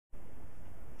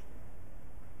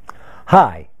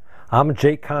Hi, I'm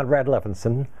J. Conrad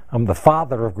Levinson. I'm the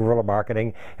father of guerrilla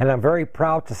marketing, and I'm very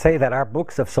proud to say that our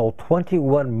books have sold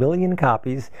 21 million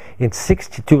copies in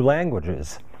 62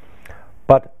 languages.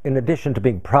 But in addition to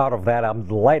being proud of that, I'm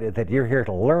delighted that you're here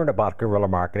to learn about guerrilla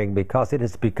marketing because it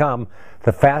has become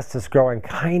the fastest growing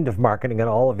kind of marketing in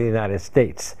all of the United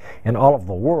States, and all of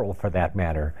the world for that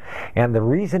matter. And the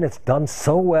reason it's done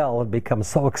so well and become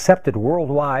so accepted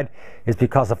worldwide is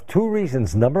because of two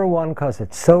reasons. Number one, because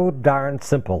it's so darn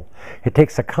simple. It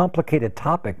takes a complicated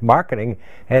topic, marketing,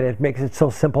 and it makes it so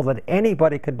simple that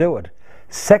anybody could do it.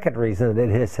 Second reason that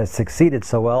it has succeeded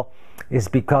so well is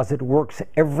because it works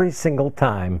every single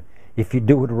time if you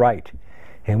do it right.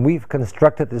 And we've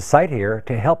constructed this site here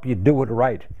to help you do it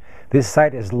right. This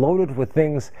site is loaded with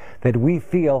things that we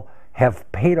feel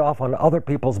have paid off on other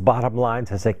people's bottom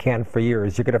lines as they can for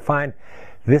years. You're going to find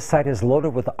this site is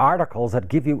loaded with articles that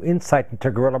give you insight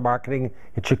into guerrilla marketing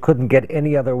that you couldn't get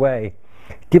any other way.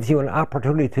 It gives you an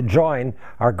opportunity to join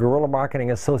our Guerrilla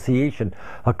Marketing Association,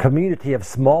 a community of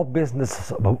small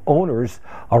business owners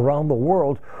around the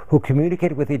world who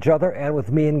communicate with each other and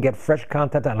with me and get fresh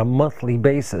content on a monthly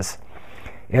basis.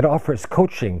 It offers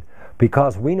coaching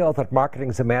because we know that marketing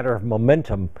is a matter of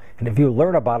momentum, and if you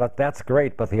learn about it, that's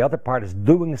great, but the other part is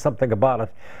doing something about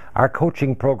it. Our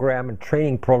coaching program and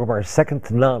training program are second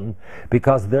to none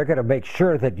because they're going to make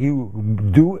sure that you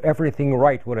do everything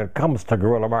right when it comes to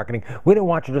guerrilla marketing. We don't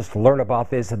want you just to learn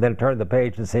about this and then turn the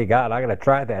page and say, God, I'm going to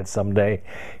try that someday.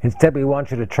 Instead, we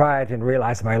want you to try it and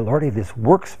realize, my Lordy, this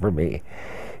works for me.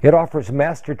 It offers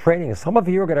master training. Some of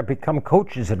you are going to become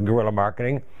coaches in guerrilla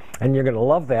marketing, and you're going to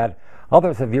love that.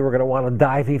 Others of you are going to want to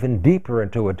dive even deeper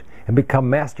into it and become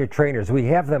master trainers. We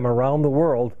have them around the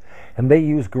world, and they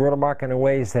use guerrilla marketing in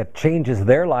ways that changes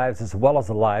their lives as well as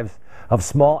the lives of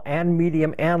small and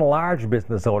medium and large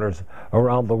business owners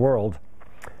around the world.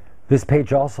 This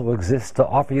page also exists to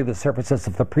offer you the services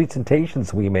of the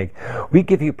presentations we make. We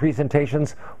give you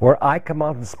presentations where I come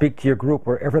out and speak to your group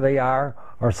wherever they are,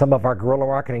 or some of our guerrilla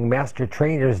marketing master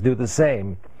trainers do the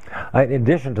same. In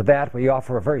addition to that, we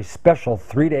offer a very special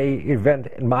 3-day event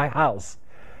in my house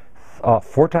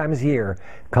 4 times a year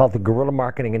called the Guerrilla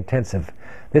Marketing Intensive.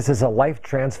 This is a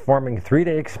life-transforming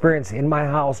 3-day experience in my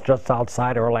house just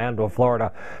outside Orlando,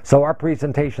 Florida. So our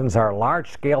presentations are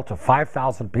large-scale to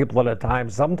 5,000 people at a time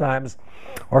sometimes,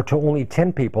 or to only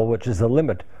 10 people, which is the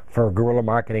limit for a Guerrilla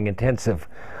Marketing Intensive.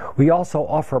 We also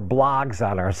offer blogs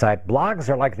on our site. Blogs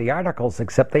are like the articles,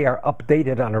 except they are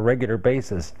updated on a regular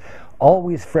basis.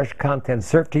 Always fresh content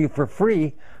served to you for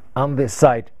free on this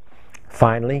site.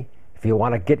 Finally, if you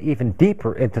want to get even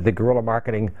deeper into the guerrilla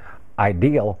marketing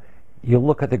ideal, you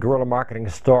look at the Guerrilla Marketing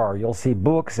store. You'll see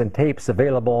books and tapes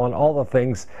available on all the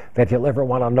things that you'll ever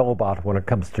want to know about when it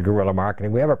comes to guerrilla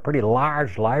marketing. We have a pretty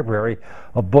large library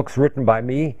of books written by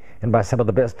me and by some of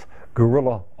the best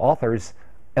guerrilla authors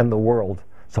in the world.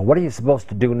 So what are you supposed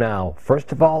to do now?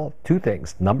 First of all, 2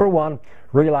 things. Number one,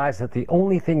 realize that the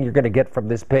only thing you're going to get from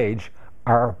this page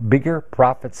are bigger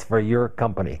profits for your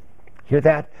company. Hear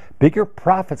that? Bigger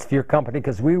profits for your company,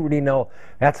 because we really know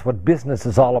that's what business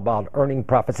is all about, earning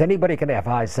profits. Anybody can have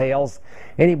high sales.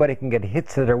 Anybody can get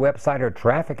hits to their website or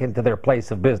traffic into their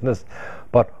place of business.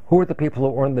 But who are the people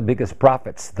who earn the biggest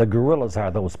profits? The guerrillas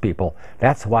are those people.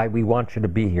 That's why we want you to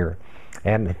be here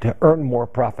and to earn more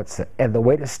profits. And the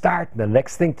way to start, the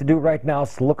next thing to do right now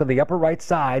is to look at the upper right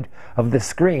side of the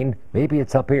screen. Maybe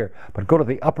it's up here, but go to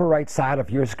the upper right side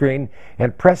of your screen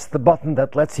and press the button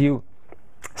that lets you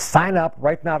sign up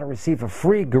right now to receive a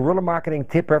free guerrilla marketing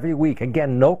tip every week.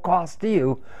 Again, no cost to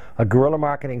you. A guerrilla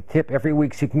marketing tip every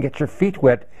week so you can get your feet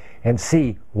wet and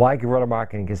see why guerrilla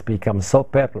marketing has become so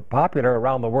popular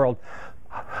around the world.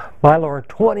 My Lord,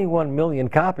 21 million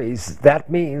copies. That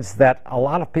means that a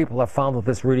lot of people have found that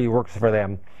this really works for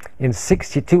them. In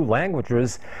 62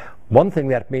 languages, one thing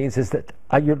that means is that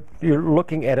you're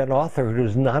looking at an author who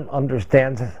does not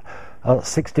understand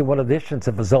 61 editions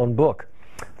of his own book.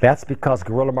 That's because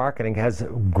guerrilla marketing has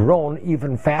grown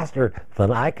even faster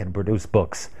than I can produce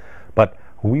books. But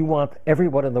we want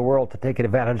everyone in the world to take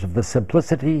advantage of the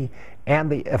simplicity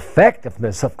and the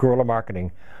effectiveness of guerrilla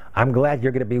marketing. I'm glad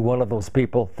you're going to be one of those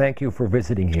people. Thank you for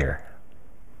visiting here.